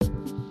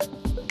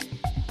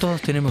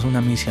Todos tenemos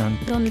una misión.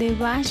 Donde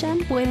vayan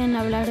pueden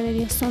hablar de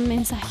Dios, son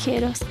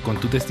mensajeros. Con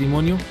tu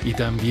testimonio y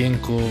también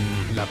con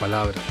la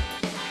palabra.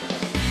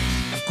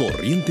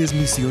 Corrientes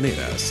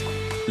Misioneras,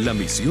 la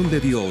misión de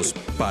Dios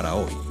para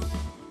hoy.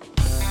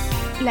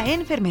 La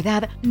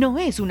enfermedad no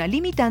es una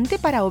limitante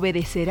para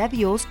obedecer a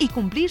Dios y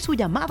cumplir su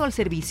llamado al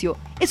servicio.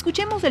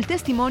 Escuchemos el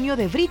testimonio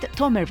de Britt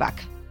Tomerbach.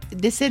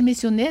 De ser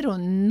misionero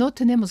no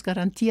tenemos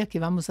garantía que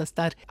vamos a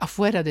estar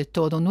afuera de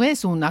todo. No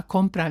es una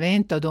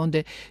compra-venta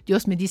donde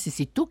Dios me dice,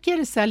 si tú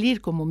quieres salir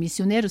como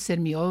misionero,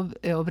 ser mi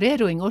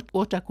obrero en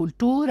otra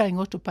cultura, en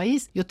otro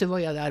país, yo te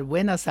voy a dar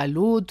buena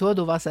salud,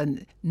 todo vas a...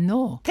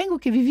 No, tengo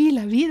que vivir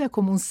la vida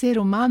como un ser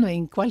humano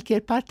en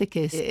cualquier parte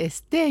que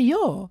esté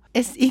yo.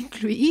 Es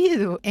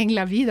incluido en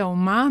la vida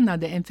humana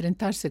de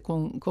enfrentarse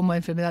como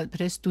enfermedad,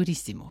 pero es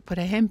durísimo. Por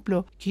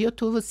ejemplo, que yo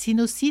tuve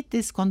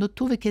sinusitis cuando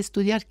tuve que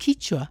estudiar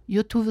quichua.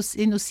 Yo tuve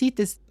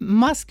sinusitis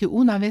más que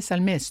una vez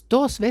al mes,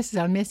 2 veces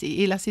al mes,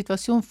 y la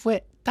situación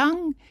fue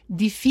tan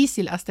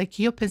difícil hasta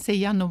que yo pensé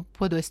ya no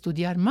puedo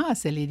estudiar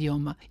más el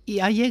idioma. Y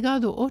ha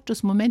llegado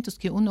otros momentos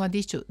que uno ha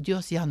dicho,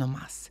 Dios ya no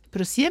más.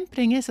 Pero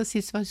siempre en esas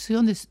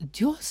situaciones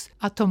Dios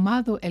ha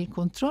tomado el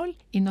control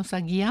y nos ha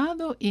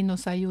guiado y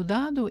nos ha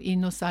ayudado y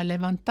nos ha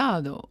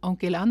levantado,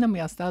 aunque el ánimo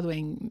ha estado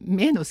en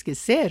menos que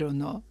 0,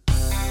 ¿no?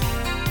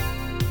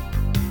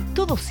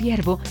 Todo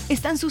siervo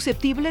es tan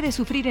susceptible de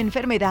sufrir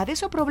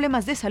enfermedades o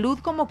problemas de salud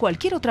como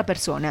cualquier otra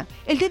persona.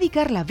 El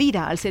dedicar la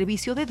vida al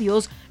servicio de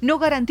Dios no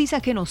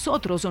garantiza que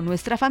nosotros o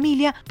nuestra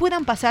familia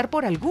puedan pasar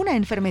por alguna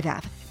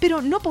enfermedad.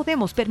 Pero no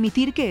podemos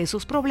permitir que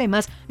esos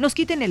problemas nos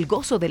quiten el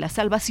gozo de la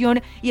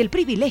salvación y el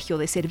privilegio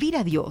de servir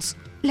a Dios.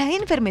 La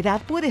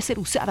enfermedad puede ser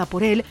usada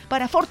por Él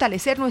para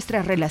fortalecer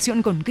nuestra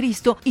relación con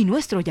Cristo y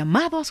nuestro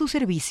llamado a su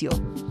servicio.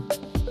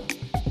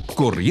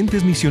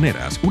 Corrientes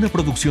Misioneras, una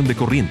producción de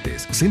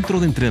Corrientes, Centro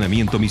de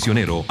Entrenamiento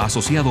Misionero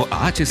asociado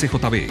a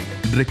HCJB.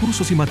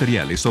 Recursos y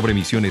materiales sobre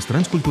misiones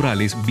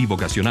transculturales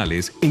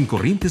bivocacionales en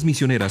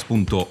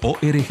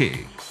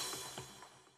corrientesmisioneras.org.